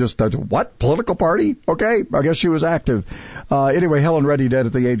what? Political party? Okay, I guess she was active. Anyway, Helen Reddy dead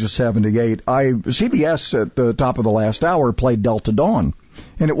at the age of 78. CBS at the top of the last hour played Delta Dawn.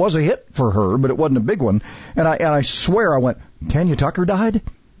 And it was a hit for her, but it wasn't a big one. And I swear I went, Tanya Tucker died?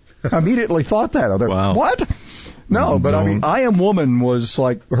 I immediately thought that. Wow. What? No, but I mean, I Am Woman was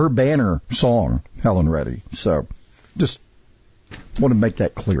like her banner song, Helen Reddy. So just want to make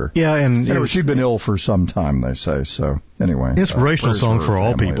that clear. Yeah, and anyway, she'd been ill for some time, they say. So anyway. Inspirational song for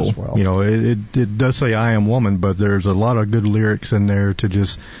all people. Well. You know, it does say I Am Woman, but there's a lot of good lyrics in there to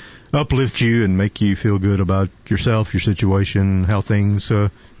just uplift you and make you feel good about yourself, your situation, how things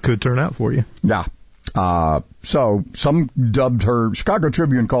could turn out for you. Yeah. So some dubbed her, Chicago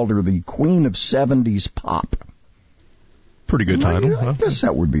Tribune called her the Queen of 70s Pop. Pretty good title. I guess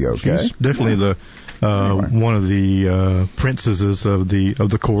that would be okay. She's definitely the one of the princesses of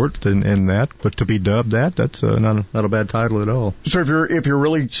the court and that, but to be dubbed that's not a bad title at all. So if you're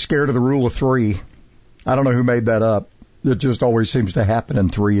really scared of the rule of three, I don't know who made that up. It just always seems to happen in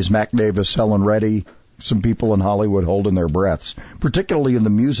threes. Mac Davis, Helen Reddy, some people in Hollywood holding their breaths, particularly in the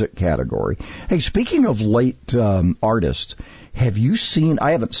music category. Hey, speaking of late artists, have you seen,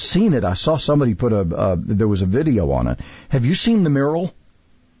 I haven't seen it, I saw somebody put there was a video on it. Have you seen the mural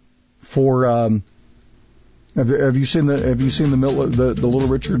for, have you seen the Little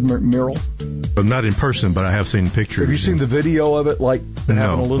Richard mural? Not in person, but I have seen pictures. Have you seen the video of it? Like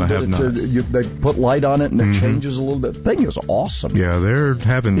having a little I have not. They put light on it and it changes a little bit. The thing is awesome. Yeah, they're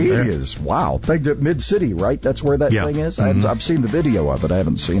having. It is. Wow. Think that Mid-City, right? That's where that thing is. I've seen the video of it. I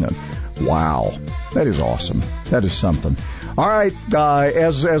haven't seen it. Wow, that is awesome. That is something. All right,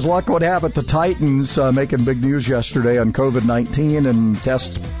 as luck would have it, the Titans making big news yesterday on COVID-19 and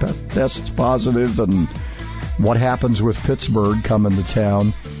tests positive, and what happens with Pittsburgh coming to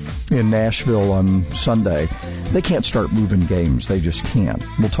town in Nashville on Sunday. They can't start moving games. They just can't.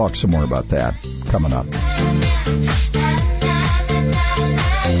 We'll talk some more about that coming up.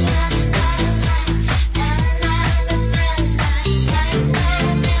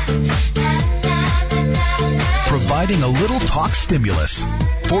 Providing a little talk stimulus.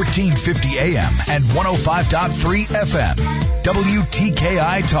 1450 AM and 105.3 FM.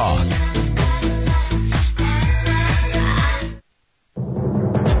 WTKI Talk.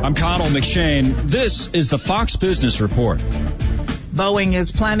 I'm Connell McShane. This is the Fox Business Report. Boeing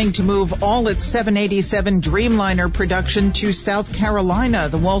is planning to move all its 787 Dreamliner production to South Carolina.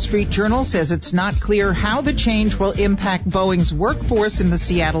 The Wall Street Journal says it's not clear how the change will impact Boeing's workforce in the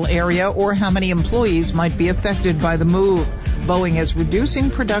Seattle area or how many employees might be affected by the move. Boeing is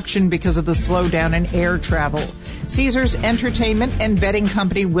reducing production because of the slowdown in air travel. Caesars Entertainment and betting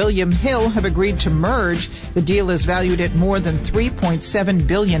company William Hill have agreed to merge. The deal is valued at more than $3.7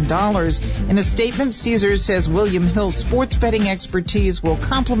 billion. In a statement, Caesars says William Hill's sports betting expertise will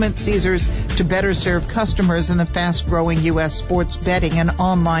complement Caesars to better serve customers in the fast-growing U.S. sports betting and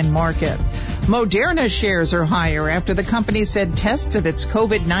online market. Moderna shares are higher after the company said tests of its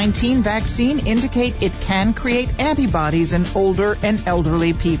COVID-19 vaccine indicate it can create antibodies in older and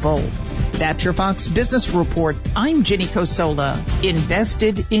elderly people. That's your Fox Business Report. I'm Ginny Cosola.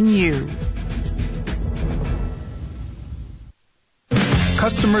 Invested in you.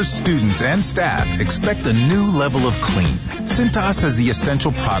 Customers, students, and staff expect a new level of clean. Cintas has the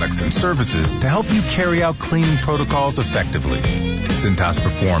essential products and services to help you carry out cleaning protocols effectively. Cintas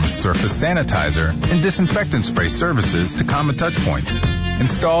performs surface sanitizer and disinfectant spray services to common touch points,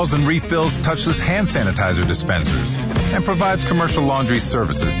 installs and refills touchless hand sanitizer dispensers, and provides commercial laundry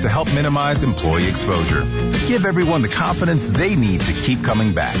services to help minimize employee exposure. Give everyone the confidence they need to keep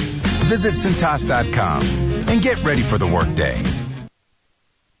coming back. Visit Cintas.com and get ready for the workday.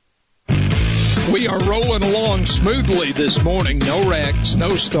 We are rolling along smoothly this morning. No wrecks,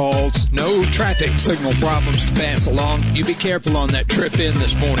 no stalls, no traffic signal problems to pass along. You be careful on that trip in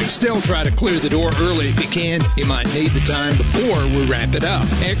this morning. Still try to clear the door early if you can. You might need the time before we wrap it up.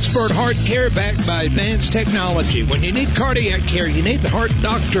 Expert heart care backed by advanced technology. When you need cardiac care, you need the heart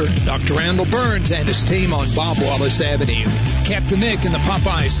doctor. Dr. Randall Burns and his team on Bob Wallace Avenue. Captain Nick in the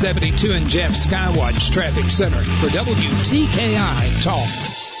Popeye 72 and Jeff Skywatch Traffic Center for WTKI Talk.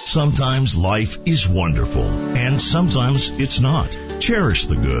 Sometimes life is wonderful, and sometimes it's not. Cherish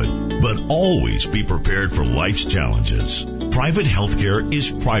the good, but always be prepared for life's challenges. Private healthcare is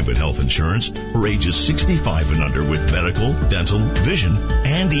private health insurance for ages 65 and under with medical, dental, vision,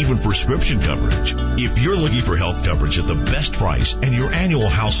 and even prescription coverage. If you're looking for health coverage at the best price and your annual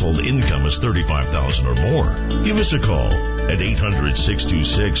household income is $35,000 or more, give us a call at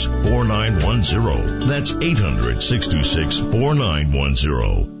 800-626-4910. That's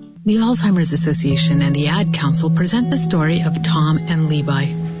 800-626-4910. The Alzheimer's Association and the Ad Council present the story of Tom and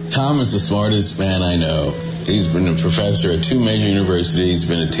Levi. Tom is the smartest man I know. He's been a professor at 2 major universities,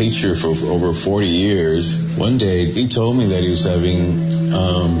 been a teacher for over 40 years. One day, he told me that he was having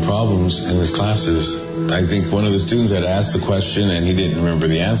problems in his classes. I think one of the students had asked the question and he didn't remember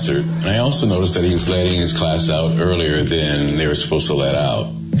the answer. And I also noticed that he was letting his class out earlier than they were supposed to let out.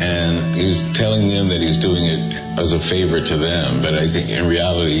 And he was telling them that he was doing it as a favor to them, but I think in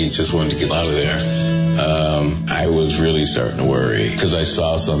reality he just wanted to get out of there. I was really starting to worry because I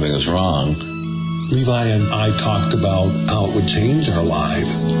saw something was wrong. Levi and I talked about how it would change our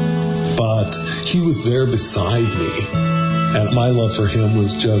lives, but he was there beside me, and my love for him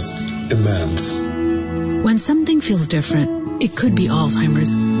was just immense. When something feels different, it could be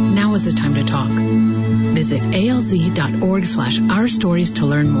Alzheimer's. Now is the time to talk. Visit alz.org/our stories to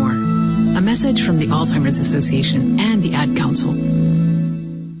learn more. A message from the Alzheimer's Association and the Ad Council.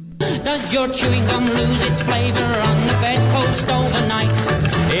 Does your chewing gum lose its flavor on the bedpost overnight?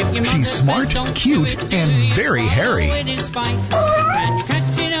 She's smart, cute, and very hairy.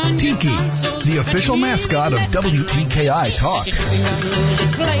 Tiki, the official mascot of WTKI Talk.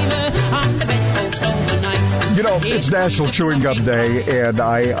 You know, it's National Chewing Gum Day, and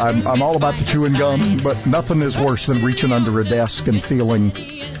I'm all about the chewing gum, but nothing is worse than reaching under a desk and feeling.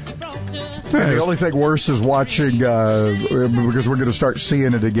 The only thing worse is watching, because we're going to start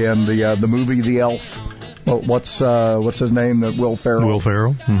seeing it again, the movie The Elf. Well, what's his name? Will Ferrell. Will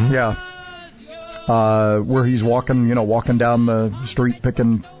Ferrell. Mm-hmm. Yeah. Where he's walking down the street,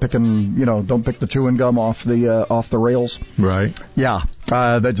 picking, don't pick the chewing gum off the rails. Right. Yeah.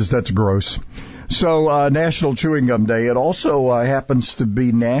 That's gross. So, National Chewing Gum Day. It also happens to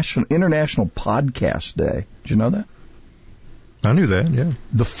be International Podcast Day. Did you know that? I knew that, yeah.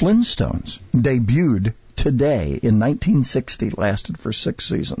 The Flintstones debuted today in 1960, lasted for 6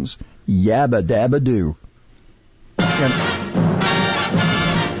 seasons. Yabba Dabba Doo. And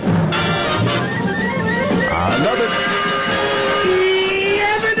I love it.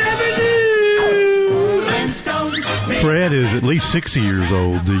 Fred is at least 60 years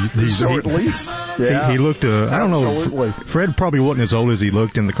old. At least? Yeah. He looked, I don't know. Absolutely. Fred probably wasn't as old as he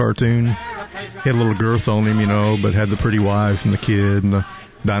looked in the cartoon. He had a little girth on him, but had the pretty wife and the kid and the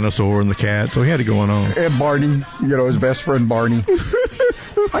dinosaur and the cat, so he had it going on. And Barney, his best friend Barney.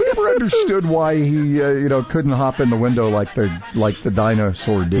 I never understood why he, couldn't hop in the window like the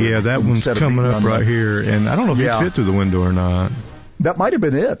dinosaur did. Yeah, that one's coming up right here, and I don't know if he fit through the window or not. That might have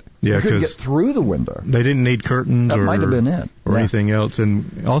been it. Yeah, he couldn't get through the window. They didn't need curtains that might have been it. Or anything else.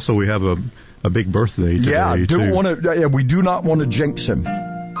 And also we have a big birthday today, too. We do not want to jinx him.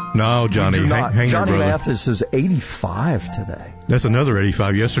 No, Johnny, hang Johnny there, brother. Mathis is 85 today. That's another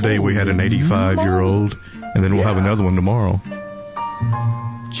 85. Yesterday we had an 85-year-old, and then we'll have another one tomorrow.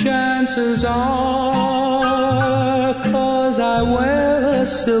 Chances are, 'cause I wear a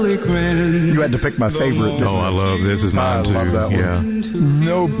silly grin. You had to pick my favorite. I love this. Is mine too. I love that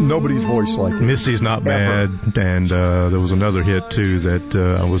one. Nobody's voice like it. Misty's Not Bad, and there was another hit too that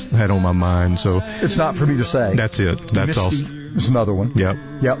I had on my mind. So It's Not For Me to Say. That's it. That's all. It's another one. Yep.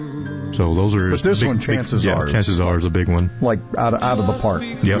 So those are. But this one, chances are is a big one. Like out of the park.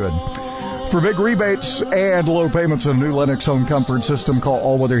 Yep. Good. For big rebates and low payments on a new Lennox Home Comfort System, call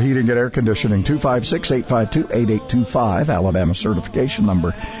All Weather Heating and Air Conditioning, 256-852-8825, Alabama certification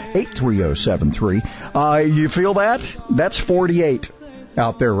number 83073. You feel that? That's 48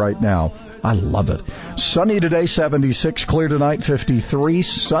 out there right now. I love it. Sunny today, 76. Clear tonight, 53.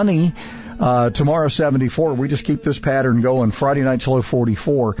 Sunny tomorrow, 74. We just keep this pattern going. Friday night's low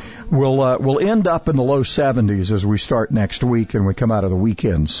 44. We'll end up in the low 70s as we start next week and we come out of the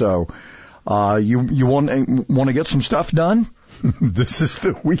weekend. So you want to get some stuff done? This is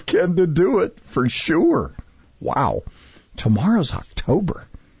the weekend to do it for sure. Wow. Tomorrow's October.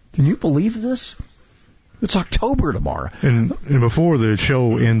 Can you believe this? It's October tomorrow. And before the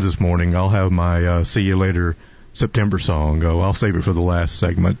show ends this morning, I'll have my See You Later September song. I'll save it for the last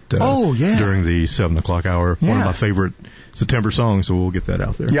segment. During the 7 o'clock hour. Yeah. One of my favorite September songs, so we'll get that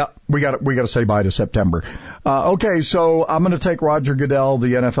out there. Yeah, we got to say bye to September. Okay, so I'm going to take Roger Goodell,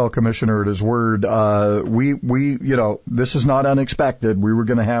 the NFL commissioner, at his word. This is not unexpected. We were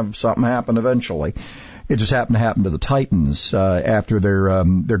going to have something happen eventually. It just happened to happen to the Titans after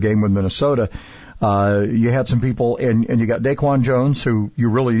their game with Minnesota. You had some people, and you got Daquan Jones, who you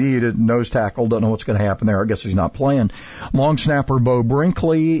really needed, nose tackle. Don't know what's going to happen there. I guess he's not playing. Long snapper Bo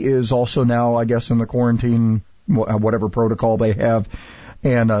Brinkley is also now, I guess, in the quarantine, whatever protocol they have.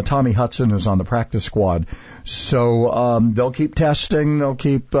 And Tommy Hudson is on the practice squad. So they'll keep testing. They'll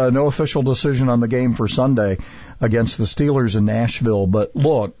keep no official decision on the game for Sunday against the Steelers in Nashville. But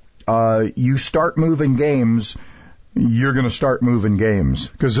look, you start moving games, you're going to start moving games,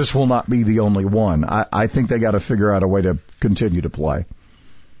 because this will not be the only one. I think they got to figure out a way to continue to play.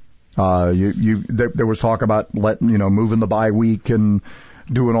 There was talk about moving the bye week and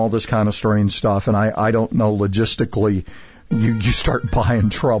doing all this kind of strange stuff, and I don't know logistically. You start buying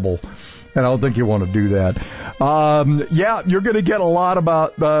trouble, and I don't think you want to do that. You're going to get a lot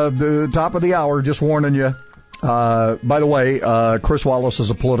about the top of the hour. Just warning you. By the way, Chris Wallace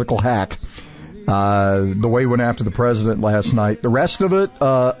is a political hack. The way he went after the president last night. The rest of it,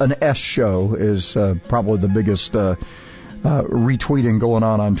 an S show is probably the biggest retweeting going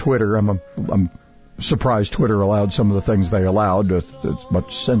on Twitter. I'm surprised Twitter allowed some of the things they allowed. It's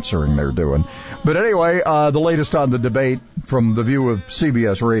much censoring they're doing. But anyway, the latest on the debate from the view of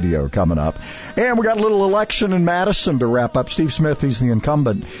CBS Radio coming up. And we got a little election in Madison to wrap up. Steve Smith, he's the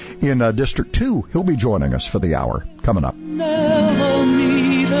incumbent in District 2. He'll be joining us for the hour coming up. Never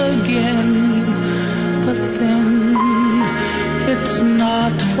meet again, but then it's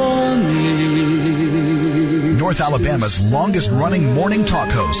not for me. North Alabama's longest-running morning talk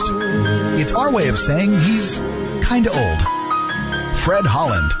host. It's our way of saying he's kind of old. Fred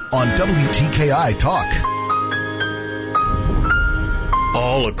Holland on WTKI Talk.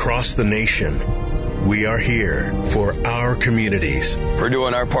 All across the nation, we are here for our communities. We're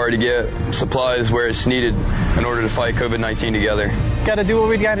doing our part to get supplies where it's needed in order to fight COVID-19 together. Got to do what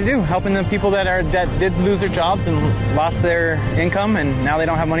we got to do, helping the people that did lose their jobs and lost their income, and now they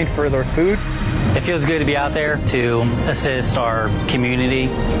don't have money for their food. It feels good to be out there to assist our community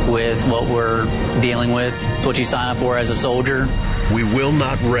with what we're dealing with. It's what you sign up for as a soldier. We will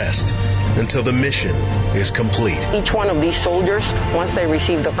not rest until the mission is complete. Each one of these soldiers, once they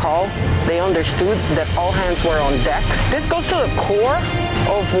received the call, they understood that all hands were on deck. This goes to the core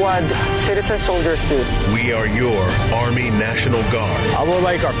of what citizen soldiers do. We are your Army National Guard. I would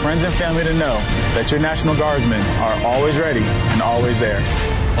like our friends and family to know that your National Guardsmen are always ready and always there.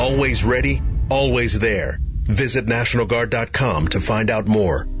 Always ready, always there. Visit NationalGuard.com to find out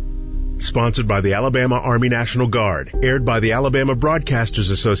more. Sponsored by the Alabama Army National Guard. Aired by the Alabama Broadcasters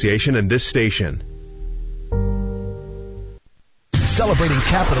Association and this station. Celebrating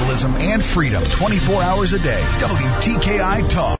capitalism and freedom 24 hours a day. WTKI Talk.